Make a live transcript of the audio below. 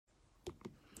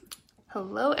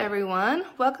Hello everyone,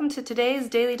 welcome to today's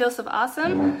Daily Dose of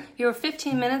Awesome, your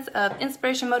 15 minutes of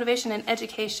inspiration, motivation, and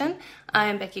education. I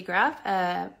am Becky Graff,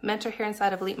 a mentor here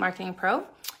inside of Elite Marketing Pro.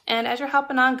 And as you're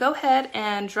hopping on, go ahead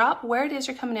and drop where it is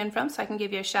you're coming in from so I can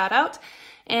give you a shout out.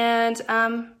 And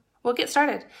we'll get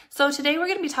started. So today we're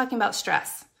going to be talking about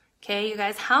stress. Okay, you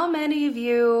guys, how many of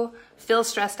you feel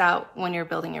stressed out when you're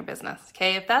building your business?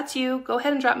 Okay, if that's you, go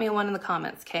ahead and drop me a one in the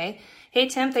comments, okay? Hey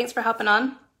Tim, thanks for hopping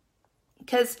on.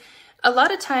 Because a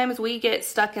lot of times we get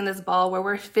stuck in this ball where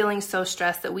we're feeling so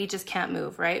stressed that we just can't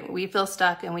move, right? We feel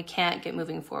stuck and we can't get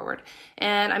moving forward.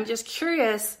 And I'm just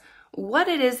curious what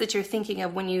it is that you're thinking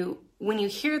of when you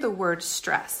hear the word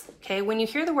stress, okay? When you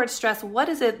hear the word stress, what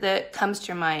is it that comes to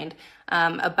your mind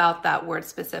about that word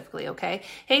specifically, okay?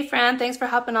 Hey, Fran, thanks for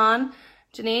hopping on.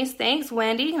 Janice, thanks.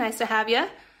 Wendy, nice to have you.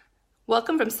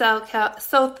 Welcome from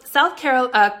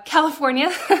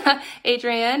California.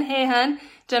 Adrienne, hey, hun.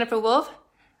 Jennifer Wolf.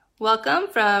 Welcome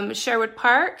from Sherwood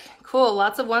Park. Cool,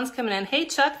 lots of ones coming in. Hey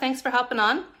Chuck, thanks for hopping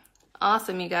on.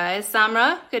 Awesome, you guys.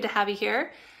 Samra, good to have you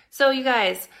here. So you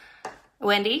guys,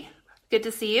 Wendy, good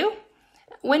to see you.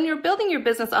 When you're building your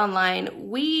business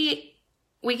online, we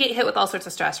get hit with all sorts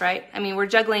of stress, right? I mean, we're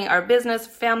juggling our business,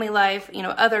 family life,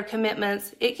 other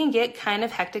commitments. It can get kind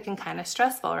of hectic and kind of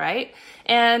stressful, right?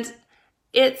 And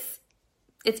it's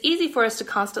easy for us to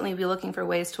constantly be looking for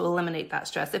ways to eliminate that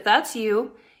stress. If that's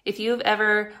you, if you've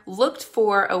ever looked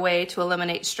for a way to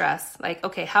eliminate stress, like,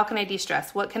 okay, how can I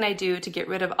de-stress? What can I do to get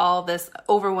rid of all this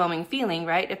overwhelming feeling,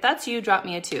 right? If that's you, drop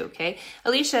me a 2, okay?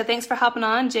 Alicia, thanks for hopping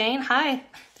on. Jane, hi.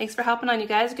 Thanks for hopping on, you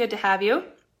guys. Good to have you.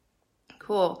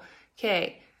 Cool.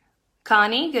 Okay.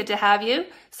 Connie, good to have you.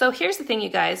 So here's the thing, you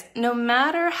guys. No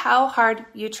matter how hard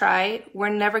you try, we're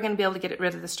never going to be able to get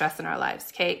rid of the stress in our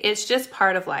lives, okay? It's just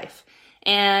part of life.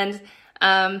 And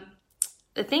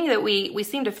the thing that we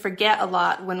seem to forget a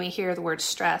lot when we hear the word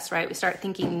stress, right? We start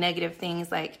thinking negative things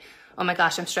like, oh my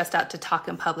gosh, I'm stressed out to talk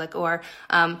in public, or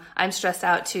I'm stressed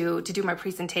out to do my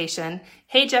presentation.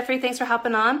 Hey, Jeffrey, thanks for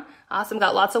hopping on. Awesome.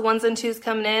 Got lots of 1s and 2s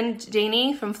coming in.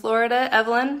 Janie from Florida.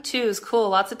 Evelyn, 2s. Cool.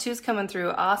 Lots of 2s coming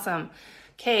through. Awesome.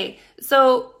 Okay.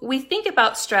 So we think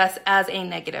about stress as a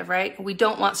negative, right? We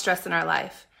don't want stress in our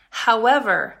life.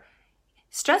 However,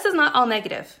 stress is not all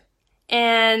negative.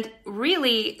 And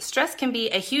really, stress can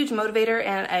be a huge motivator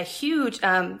and a huge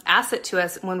asset to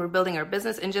us when we're building our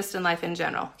business and just in life in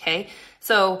general, okay?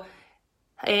 So,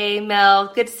 hey,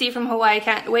 Mel, good to see you from Hawaii.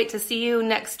 Can't wait to see you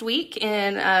next week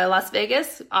in Las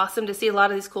Vegas. Awesome to see a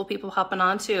lot of these cool people hopping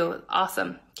on too.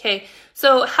 Awesome. Okay,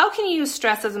 so how can you use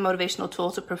stress as a motivational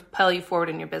tool to propel you forward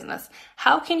in your business?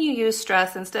 How can you use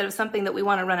stress instead of something that we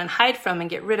want to run and hide from and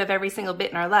get rid of every single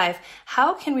bit in our life?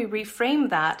 How can we reframe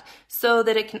that so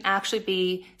that it can actually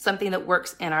be something that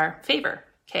works in our favor?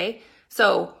 Okay,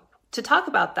 so to talk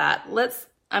about that,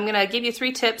 I'm going to give you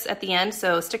 3 tips at the end,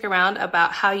 so stick around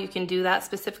about how you can do that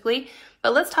specifically.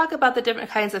 But let's talk about the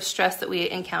different kinds of stress that we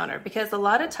encounter, because a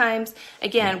lot of times,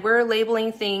 again, we're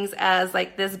labeling things as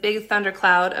like this big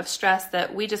thundercloud of stress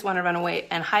that we just want to run away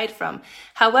and hide from.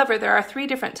 However, there are 3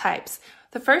 different types.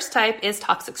 The first type is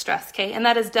toxic stress, okay? And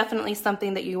that is definitely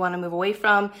something that you want to move away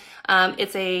from.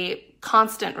 It's a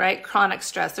constant, right? Chronic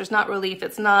stress. There's not relief.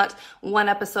 It's not one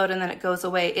episode and then it goes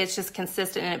away. It's just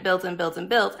consistent and it builds and builds and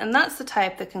builds. And that's the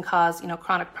type that can cause,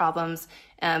 chronic problems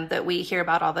that we hear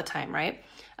about all the time, right?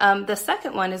 The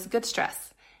second one is good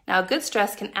stress. Now, good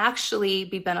stress can actually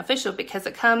be beneficial because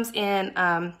it comes in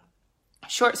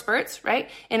short spurts, right?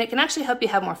 And it can actually help you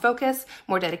have more focus,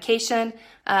 more dedication.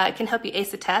 It can help you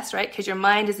ace a test, right? Because your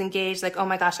mind is engaged like, oh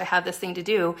my gosh, I have this thing to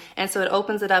do. And so it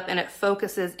opens it up and it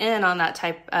focuses in on that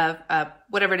type of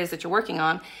whatever it is that you're working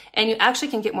on. And you actually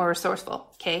can get more resourceful,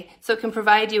 okay? So it can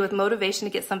provide you with motivation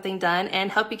to get something done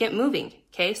and help you get moving,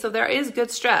 okay? So there is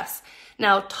good stress.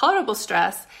 Now, tolerable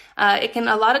stress, it can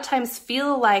a lot of times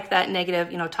feel like that negative,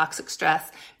 toxic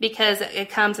stress because it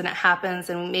comes and it happens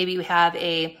and maybe we have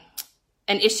an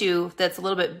issue that's a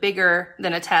little bit bigger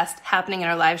than a test happening in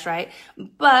our lives, right?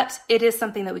 But it is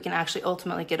something that we can actually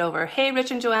ultimately get over. Hey, Rich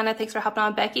and Joanna, thanks for hopping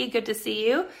on. Becky, good to see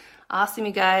you. Awesome,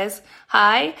 you guys.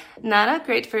 Hi, Nana,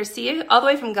 great to see you. All the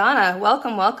way from Ghana.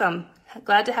 Welcome, welcome.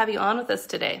 Glad to have you on with us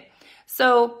today.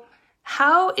 So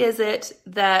how is it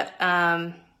that,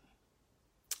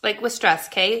 like with stress,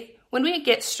 okay? When we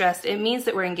get stressed, it means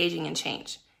that we're engaging in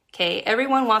change. Okay,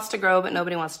 everyone wants to grow, but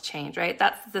nobody wants to change, right?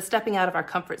 That's the stepping out of our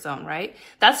comfort zone, right?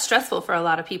 That's stressful for a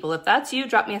lot of people. If that's you,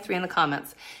 drop me a 3 in the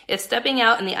comments. If stepping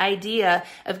out and the idea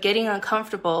of getting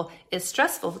uncomfortable is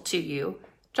stressful to you,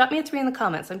 drop me a 3 in the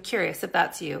comments. I'm curious if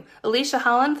that's you. Alicia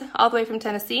Holland, all the way from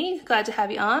Tennessee. Glad to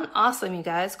have you on. Awesome, you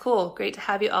guys. Cool. Great to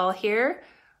have you all here.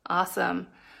 Awesome.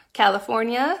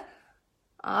 California.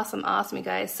 Awesome, awesome, you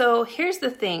guys. So here's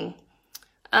the thing.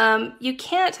 You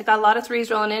can't, I got a lot of threes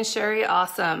rolling in. Sherry,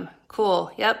 awesome.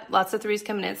 Cool. Yep, lots of threes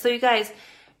coming in. So you guys,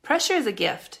 pressure is a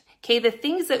gift. Okay, the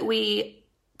things that we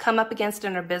come up against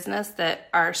in our business that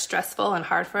are stressful and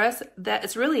hard for us, that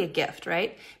is really a gift,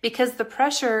 right? Because the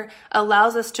pressure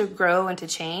allows us to grow and to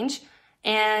change.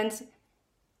 And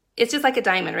it's just like a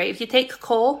diamond, right? If you take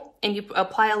coal and you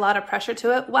apply a lot of pressure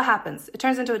to it, what happens? It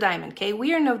turns into a diamond, okay?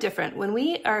 We are no different. When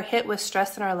we are hit with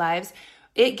stress in our lives,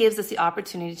 it gives us the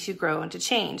opportunity to grow and to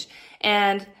change.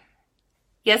 And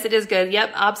yes, it is good.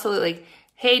 Yep, absolutely.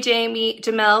 Hey,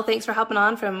 Jamel, thanks for hopping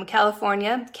on from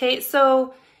California. Okay,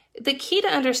 so the key to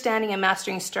understanding and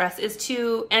mastering stress is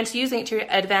to using it to your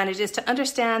advantage is to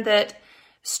understand that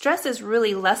stress is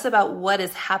really less about what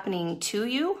is happening to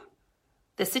you,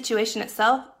 the situation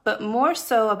itself, but more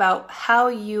so about how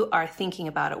you are thinking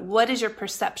about it. What is your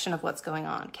perception of what's going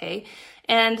on, okay?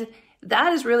 And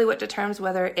that is really what determines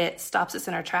whether it stops us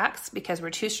in our tracks because we're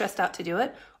too stressed out to do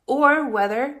it, or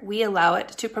whether we allow it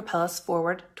to propel us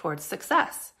forward towards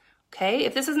success. Okay,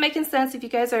 if this is making sense, if you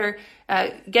guys are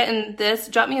getting this,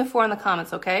 drop me a 4 in the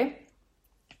comments, okay?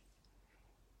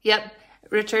 Yep,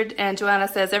 Richard and Joanna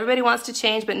says, everybody wants to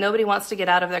change, but nobody wants to get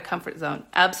out of their comfort zone.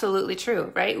 Absolutely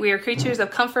true, right? We are creatures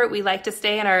of comfort. We like to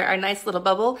stay in our nice little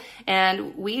bubble,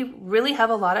 and we really have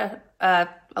a lot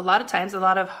of times, a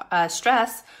lot of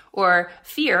stress or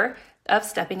fear of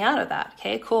stepping out of that.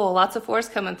 Okay, cool. Lots of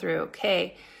 4s coming through.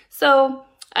 Okay, so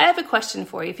I have a question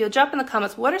for you. If you'll drop in the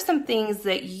comments, what are some things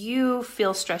that you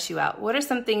feel stress you out? What are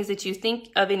some things that you think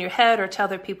of in your head or tell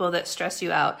other people that stress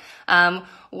you out?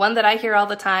 One that I hear all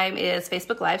the time is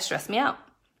Facebook Live stress me out.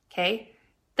 Okay,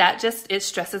 it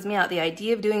stresses me out. The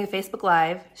idea of doing a Facebook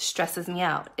Live stresses me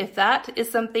out. If that is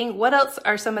something, what else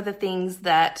are some of the things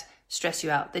that stress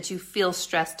you out, that you feel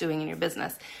stressed doing in your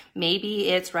business? Maybe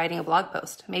it's writing a blog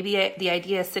post. Maybe the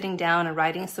idea of sitting down and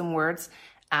writing some words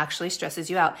actually stresses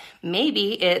you out.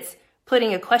 Maybe it's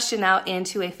putting a question out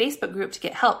into a Facebook group to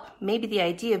get help. Maybe the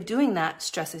idea of doing that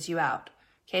stresses you out.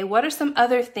 Okay, what are some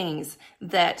other things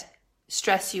that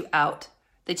stress you out,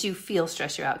 that you feel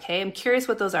stress you out? Okay, I'm curious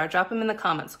what those are. Drop them in the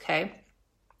comments, okay?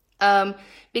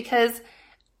 Because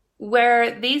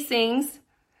where these things,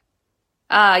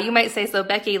 you might say, so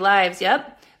Becky, lives,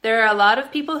 yep. There are a lot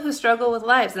of people who struggle with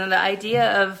lives, and the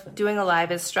idea of doing a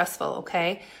live is stressful,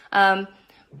 okay?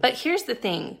 But here's the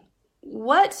thing.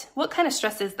 What kind of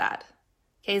stress is that?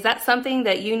 Okay, is that something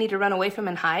that you need to run away from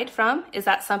and hide from? Is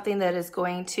that something that is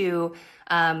going to,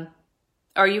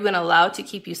 are you going to allow to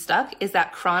keep you stuck? Is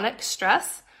that chronic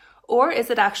stress? Or is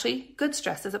it actually good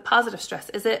stress? Is it positive stress?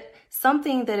 Is it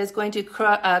something that is going to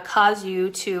cause you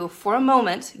to, for a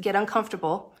moment, get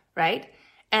uncomfortable, right?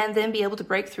 And then be able to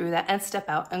break through that and step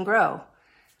out and grow.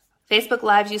 Facebook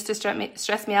Lives used to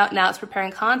stress me out. Now it's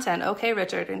preparing content. Okay,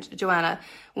 Richard and Joanna.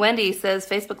 Wendy says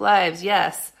Facebook Lives.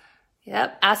 Yes.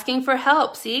 Yep. Asking for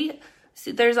help. See,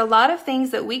 there's a lot of things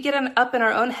that we get up in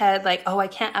our own head, like, oh, I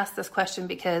can't ask this question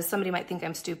because somebody might think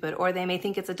I'm stupid, or they may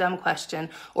think it's a dumb question,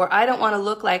 or I don't want to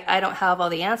look like I don't have all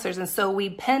the answers. And so we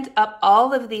pent up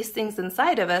all of these things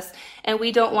inside of us, and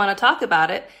we don't want to talk about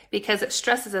it because it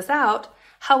stresses us out.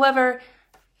 However,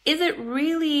 is it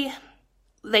really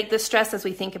like the stress as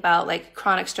we think about like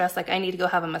chronic stress, like I need to go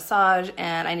have a massage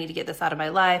and I need to get this out of my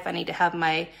life. I need to have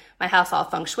my house all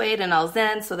feng shuied and all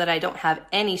zen so that I don't have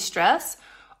any stress?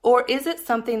 Or is it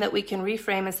something that we can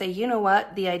reframe and say, you know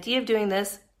what, the idea of doing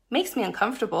this makes me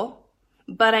uncomfortable,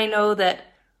 but I know that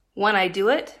when I do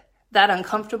it, that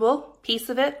uncomfortable piece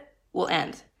of it will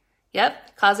end.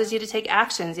 Yep, causes you to take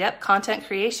actions. Yep, content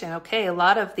creation. Okay, a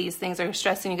lot of these things are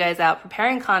stressing you guys out.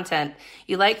 Preparing content.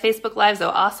 You like Facebook Lives, though?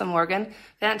 Awesome, Morgan.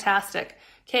 Fantastic.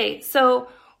 Okay, so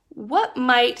what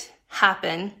might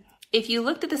happen if you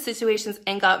looked at the situations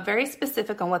and got very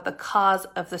specific on what the cause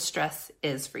of the stress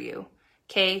is for you?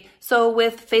 Okay, so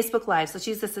with Facebook Lives, let's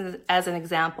use this as an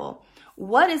example.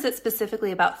 What is it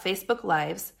specifically about Facebook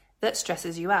Lives that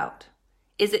stresses you out?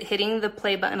 Is it hitting the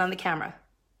play button on the camera?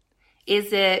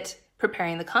 Is it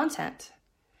preparing the content?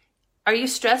 Are you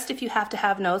stressed if you have to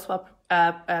have notes while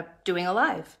doing a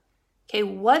live? Okay,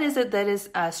 what is it that is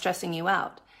stressing you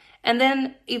out? And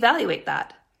then evaluate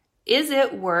that. Is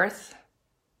it worth,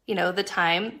 the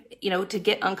time, to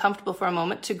get uncomfortable for a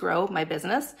moment to grow my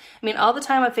business? I mean, all the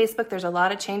time on Facebook, there's a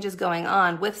lot of changes going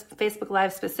on. With Facebook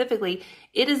Live specifically,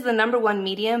 it is the #1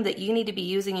 medium that you need to be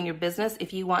using in your business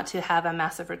if you want to have a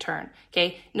massive return.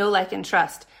 Okay, know, like, and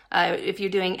trust. If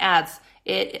you're doing ads,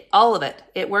 all of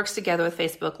it works together with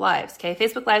Facebook Lives. Okay,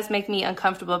 Facebook Lives make me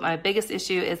uncomfortable. My biggest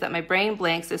issue is that my brain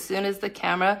blanks as soon as the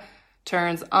camera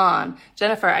turns on.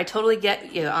 Jennifer, I totally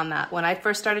get you on that. When I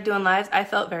first started doing lives, I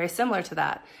felt very similar to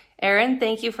that. Erin,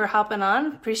 thank you for hopping on.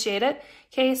 Appreciate it.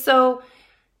 Okay, so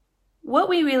what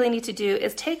we really need to do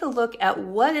is take a look at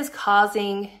what is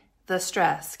causing the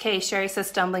stress. Okay, Sherry says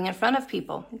stumbling in front of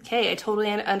people. Okay, I totally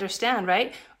understand,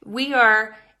 right? We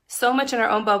are so much in our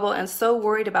own bubble and so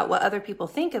worried about what other people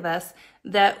think of us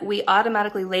that we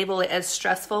automatically label it as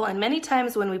stressful. And many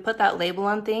times when we put that label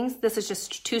on things, this is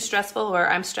just too stressful, or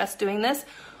I'm stressed doing this,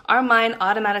 our mind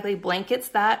automatically blankets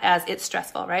that as it's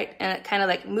stressful, right? And it kind of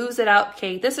like moves it out.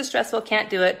 Okay, this is stressful, can't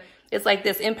do it. It's like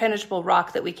this impenetrable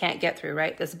rock that we can't get through,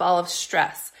 right? This ball of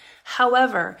stress.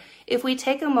 However, if we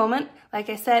take a moment, like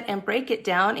I said, and break it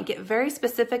down and get very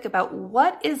specific about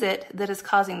what is it that is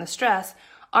causing the stress,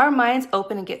 our minds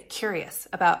open and get curious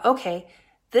about, okay,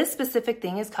 this specific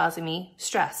thing is causing me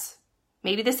stress.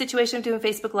 Maybe the situation of doing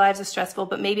Facebook Lives is stressful,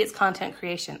 but maybe it's content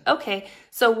creation. Okay,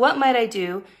 so what might I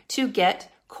do to get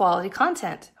quality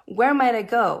content? Where might I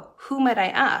go? Who might I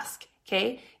ask?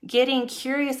 Okay, getting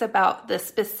curious about the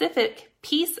specific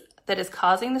piece that is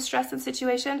causing the stress and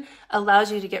situation allows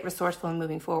you to get resourceful and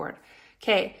moving forward.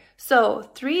 Okay, so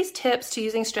 3 tips to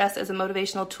using stress as a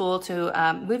motivational tool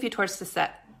to move you towards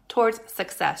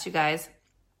success, you guys.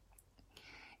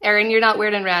 Erin, you're not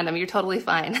weird and random. You're totally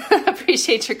fine.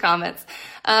 Appreciate your comments.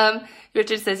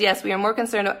 Richard says, yes, we are more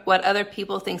concerned about what other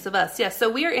people think of us. Yes, so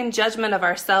we are in judgment of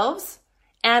ourselves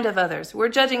and of others. We're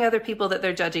judging other people that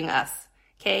they're judging us.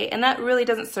 Okay, and that really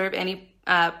doesn't serve any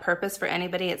purpose for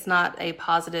anybody. It's not a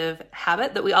positive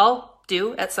habit that we all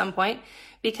do at some point,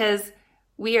 because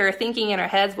we are thinking in our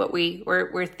heads what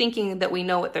we're thinking that we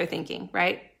know what they're thinking,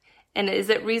 right? And is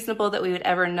it reasonable that we would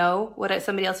ever know what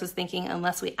somebody else is thinking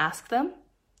unless we ask them?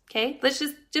 Okay, let's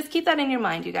just keep that in your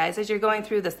mind, you guys, as you're going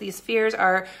through this. These fears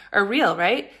are real,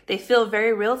 right? They feel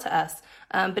very real to us.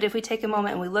 But if we take a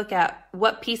moment and we look at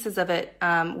what pieces of it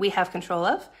we have control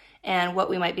of, and what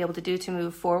we might be able to do to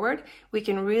move forward, we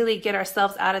can really get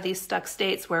ourselves out of these stuck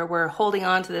states where we're holding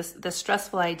on to this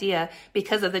stressful idea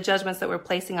because of the judgments that we're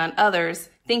placing on others,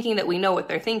 thinking that we know what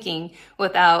they're thinking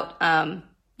without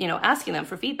asking them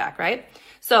for feedback, right?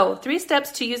 So 3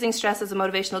 steps to using stress as a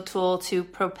motivational tool to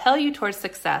propel you towards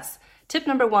success. Tip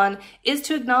number 1 is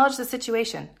to acknowledge the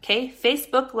situation. Okay,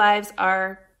 Facebook Lives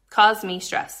cause me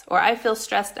stress, or I feel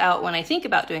stressed out when I think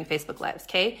about doing Facebook Lives.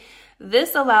 Okay.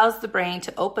 This allows the brain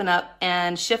to open up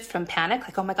and shift from panic,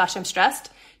 like, oh my gosh, I'm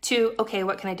stressed, to, okay,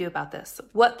 what can I do about this?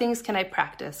 What things can I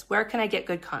practice? Where can I get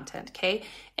good content? Okay.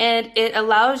 And it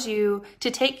allows you to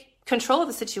take control of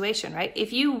the situation, right?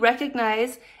 If you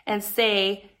recognize and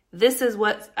say, this is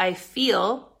what I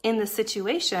feel in the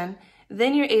situation,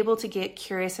 then you're able to get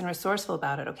curious and resourceful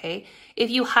about it, okay?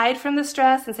 If you hide from the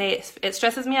stress and say, it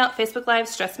stresses me out, Facebook Live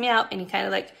stress me out, and you kind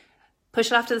of like push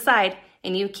it off to the side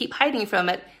and you keep hiding from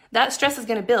it, that stress is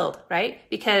going to build, right?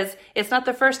 Because it's not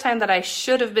the first time that I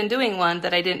should have been doing one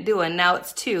that I didn't do, and now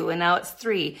it's 2, and now it's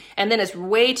 3, and then it's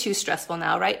way too stressful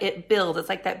now, right? It builds. It's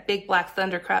like that big black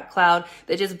thunder cloud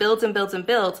that just builds and builds and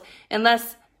builds,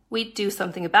 unless we do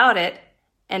something about it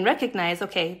and recognize,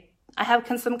 okay, I have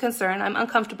some concern, I'm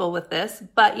uncomfortable with this,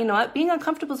 but you know what? Being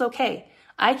uncomfortable is okay.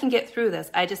 I can get through this.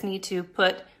 I just need to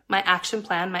put my action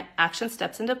plan, my action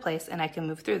steps into place, and I can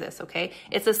move through this, okay?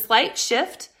 It's a slight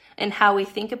shift in how we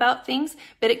think about things,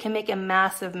 but it can make a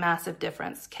massive, massive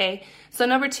difference, okay? So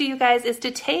number 2, you guys, is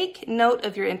to take note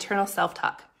of your internal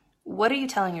self-talk. What are you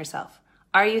telling yourself?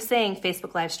 Are you saying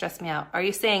Facebook Live stressed me out? Are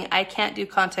you saying I can't do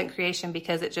content creation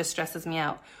because it just stresses me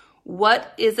out?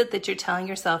 What is it that you're telling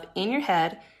yourself in your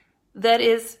head that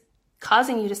is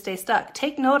causing you to stay stuck?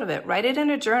 Take note of it. Write it in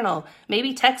a journal.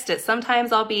 Maybe text it.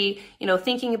 Sometimes I'll be,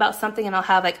 thinking about something and I'll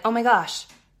have like, oh my gosh,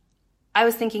 I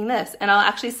was thinking this, and I'll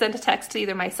actually send a text to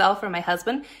either myself or my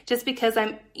husband, just because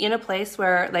I'm in a place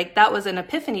where like that was an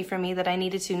epiphany for me that I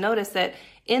needed to notice that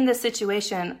in this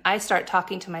situation, I start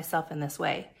talking to myself in this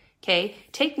way. Okay,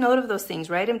 take note of those things,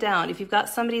 write them down. If you've got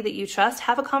somebody that you trust,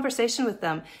 have a conversation with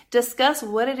them. Discuss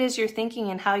what it is you're thinking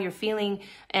and how you're feeling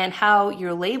and how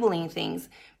you're labeling things,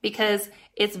 because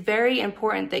it's very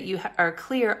important that you are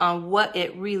clear on what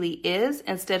it really is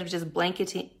instead of just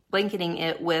blanketing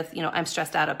it with, I'm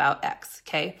stressed out about X,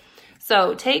 okay?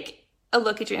 So take a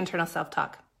look at your internal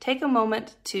self-talk. Take a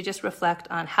moment to just reflect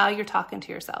on how you're talking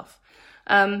to yourself.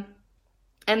 And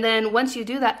then once you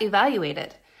do that, evaluate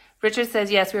it. Richard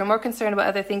says, yes, we are more concerned about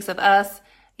other things of us.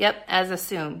 Yep, as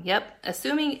assume. Yep,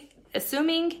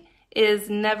 assuming is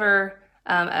never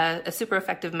a super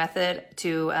effective method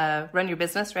to run your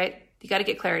business, right? You got to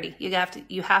get clarity. You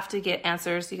have to get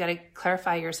answers. You got to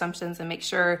clarify your assumptions and make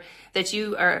sure that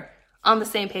you are on the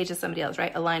same page as somebody else,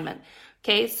 right? Alignment.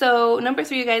 Okay, so number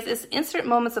 3, you guys, is insert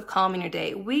moments of calm in your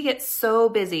day. We get so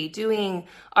busy doing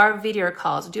our video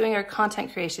calls, doing our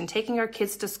content creation, taking our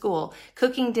kids to school,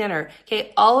 cooking dinner.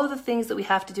 Okay, all of the things that we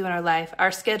have to do in our life,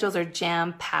 our schedules are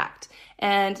jam-packed.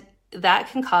 And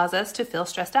that can cause us to feel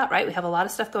stressed out, right? We have a lot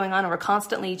of stuff going on and we're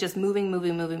constantly just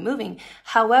moving.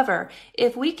 However,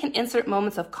 if we can insert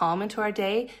moments of calm into our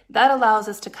day, that allows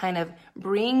us to kind of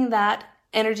bring that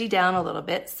energy down a little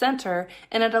bit, center,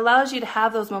 and it allows you to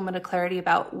have those moments of clarity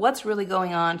about what's really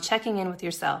going on, checking in with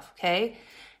yourself, okay?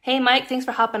 Hey, Mike, thanks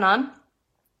for hopping on.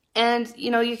 And,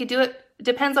 you could do it,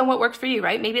 depends on what works for you,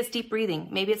 right? Maybe it's deep breathing.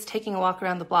 Maybe it's taking a walk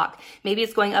around the block. Maybe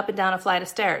it's going up and down a flight of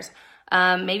stairs.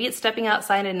 Maybe it's stepping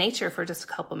outside in nature for just a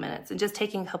couple minutes and just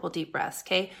taking a couple deep breaths,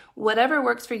 okay? Whatever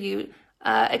works for you,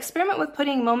 experiment with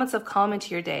putting moments of calm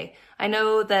into your day. I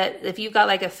know that if you've got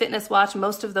like a fitness watch,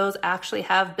 most of those actually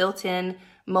have built-in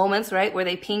moments, right, where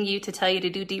they ping you to tell you to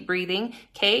do deep breathing,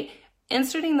 okay?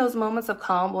 Inserting those moments of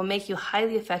calm will make you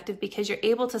highly effective because you're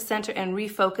able to center and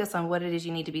refocus on what it is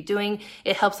you need to be doing.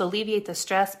 It helps alleviate the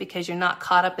stress because you're not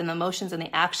caught up in the emotions and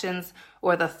the actions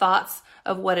or the thoughts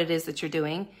of what it is that you're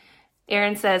doing.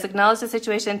 Aaron says, acknowledge the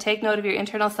situation, take note of your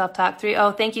internal self-talk. 3,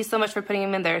 thank you so much for putting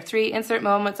them in there. 3, insert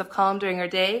moments of calm during our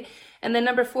day. And then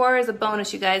number 4 is a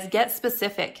bonus, you guys, get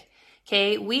specific.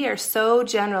 Okay, we are so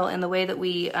general in the way that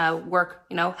we work.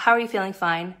 How are you feeling?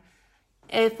 Fine.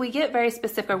 If we get very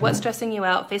specific, or what's stressing you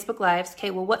out, Facebook Lives,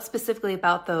 okay, well, what specifically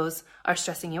about those are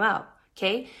stressing you out?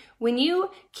 Okay, when you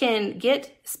can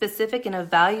get specific and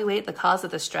evaluate the cause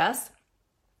of the stress,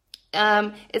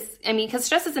 because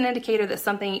stress is an indicator that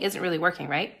something isn't really working,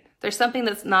 right? There's something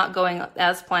that's not going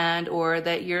as planned or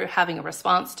that you're having a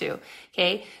response to,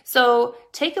 okay? So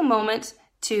take a moment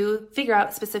to figure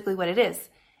out specifically what it is.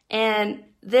 And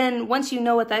then once you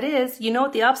know what that is, you know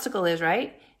what the obstacle is,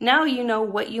 right? Now you know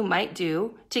what you might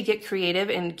do to get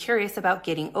creative and curious about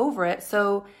getting over it.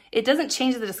 So it doesn't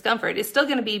change the discomfort. It's still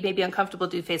going to be maybe uncomfortable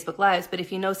to do Facebook Lives, but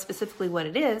if you know specifically what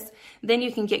it is, then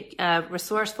you can get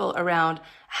resourceful around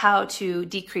how to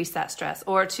decrease that stress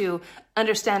or to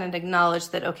understand and acknowledge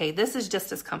that, okay, this is just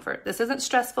discomfort. This isn't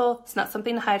stressful. It's not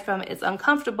something to hide from. It's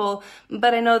uncomfortable,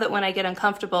 but I know that when I get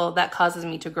uncomfortable, that causes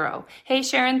me to grow. Hey,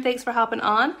 Sharon, thanks for hopping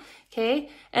on. Okay.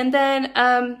 And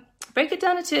then, break it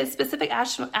down into specific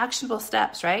actionable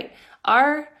steps, right?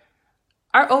 Our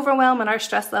overwhelm and our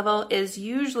stress level is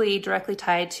usually directly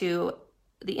tied to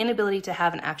the inability to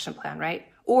have an action plan, right?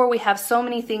 Or we have so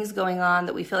many things going on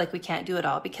that we feel like we can't do it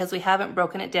all because we haven't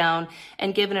broken it down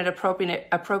and given it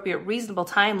appropriate, reasonable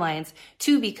timelines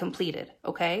to be completed,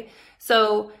 okay?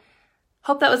 So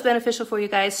hope that was beneficial for you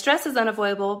guys. Stress is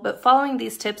unavoidable, but following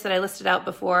these tips that I listed out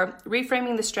before,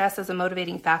 reframing the stress as a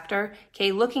motivating factor,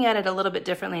 okay, looking at it a little bit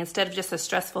differently instead of just a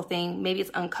stressful thing, maybe it's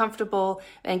uncomfortable,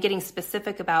 and getting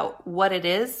specific about what it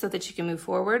is so that you can move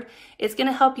forward, it's going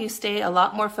to help you stay a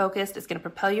lot more focused. It's going to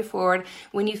propel you forward.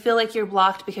 When you feel like you're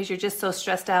blocked because you're just so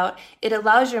stressed out, it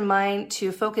allows your mind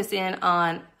to focus in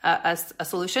on a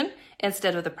solution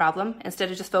instead of the problem.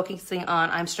 Instead of just focusing on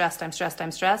I'm stressed.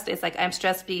 It's like I'm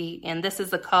stressed and this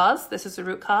is the cause. This is the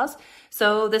root cause.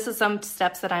 So this is some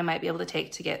steps that I might be able to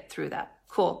take to get through that.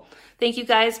 Cool. Thank you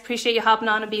guys. Appreciate you hopping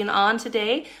on and being on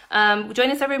today. Join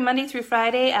us every Monday through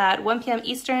Friday at 1 p.m.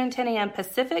 Eastern, 10 a.m.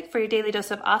 Pacific for your daily dose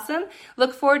of awesome.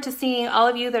 Look forward to seeing all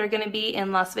of you that are going to be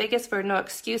in Las Vegas for No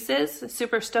Excuses.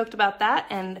 Super stoked about that.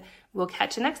 And we'll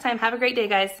catch you next time. Have a great day,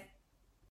 guys.